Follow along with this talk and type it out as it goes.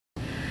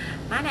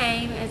My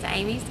name is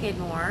Amy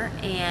Skidmore,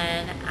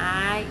 and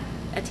I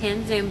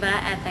attend Zumba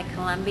at the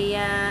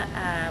Columbia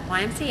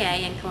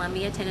YMCA in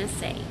Columbia,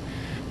 Tennessee.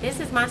 This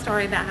is my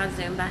story about how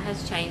Zumba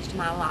has changed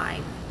my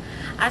life.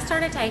 I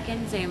started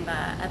taking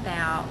Zumba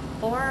about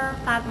 4 or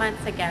 5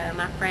 months ago.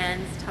 My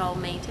friends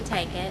told me to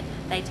take it.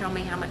 They told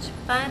me how much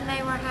fun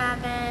they were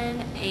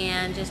having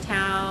and just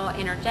how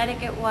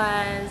energetic it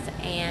was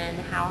and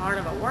how hard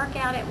of a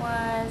workout it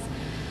was.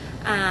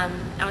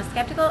 I was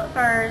skeptical at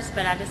first,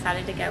 but I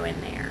decided to go in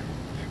there.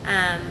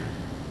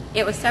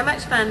 It was so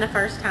much fun the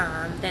first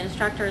time. The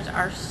instructors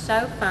are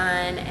so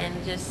fun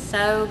and just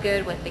so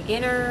good with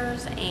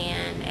beginners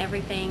and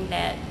everything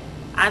that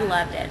I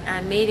loved it. I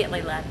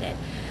immediately loved it.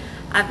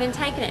 I've been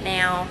taking it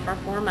now for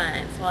 4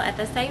 months. Well, at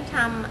the same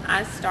time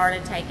I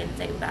started taking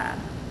Zumba,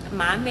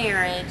 my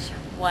marriage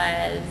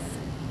was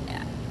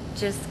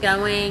just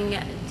going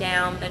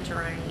down the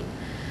drain.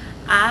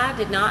 I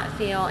did not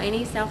feel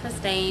any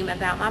self-esteem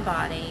about my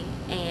body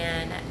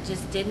and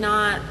just did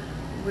not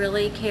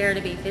really care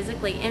to be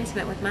physically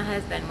intimate with my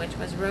husband, which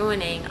was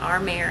ruining our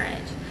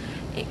marriage.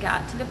 It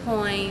got to the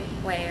point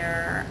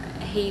where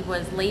he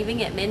was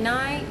leaving at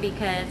midnight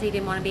because he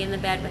didn't want to be in the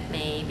bed with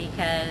me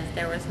because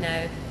there was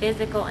no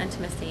physical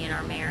intimacy in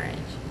our marriage.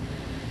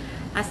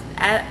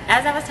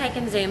 As I was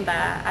taking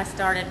Zumba, I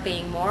started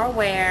being more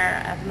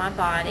aware of my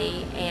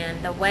body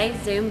and the way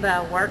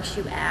Zumba works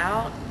you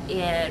out.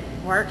 It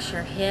works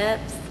your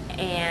hips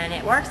and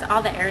it works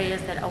all the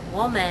areas that a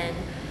woman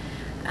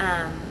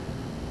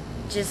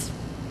just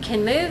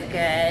can move good,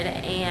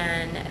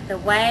 and the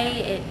way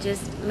it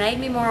just made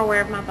me more aware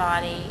of my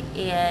body.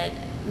 It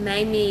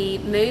made me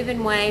move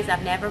in ways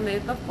I've never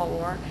moved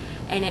before,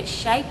 and it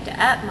shaped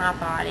up my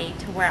body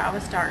to where I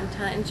was starting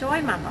to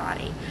enjoy my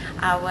body.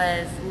 I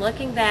was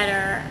looking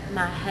better.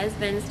 My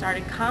husband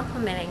started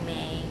complimenting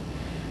me,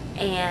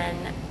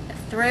 and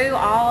through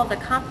all the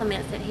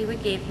compliments that he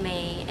would give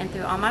me and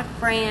through all my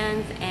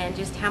friends and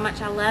just how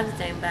much I love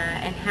Zumba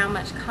and how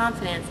much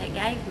confidence it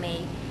gave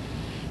me,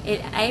 it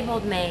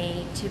enabled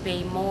me to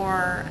be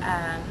more,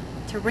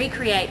 to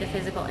recreate the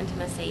physical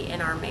intimacy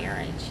in our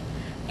marriage.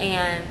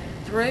 And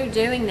through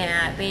doing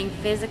that, being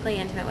physically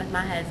intimate with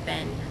my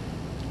husband,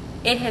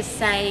 it has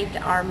saved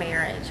our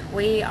marriage.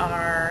 We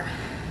are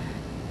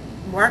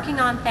working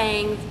on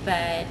things,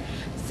 but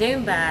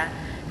Zumba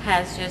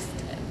has just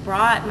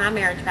brought my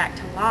marriage back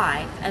to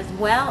life, as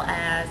well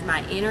as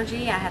my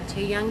energy. I have 2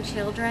 young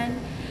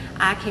children.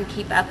 I can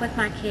keep up with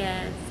my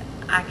kids.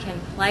 I can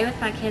play with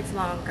my kids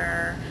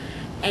longer.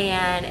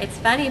 And it's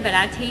funny, but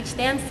I teach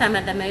them some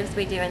of the moves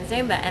we do in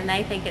Zumba, and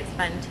they think it's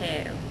fun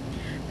too.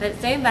 But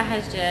Zumba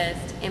has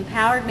just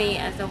empowered me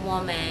as a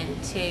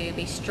woman to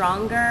be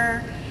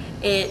stronger.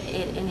 It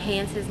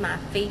enhances my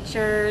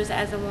features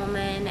as a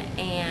woman,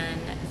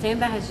 and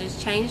Zumba has just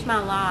changed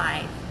my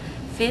life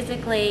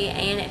physically,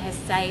 and it has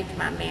saved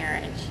my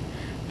marriage.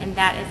 And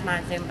that is my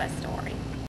Zumba story.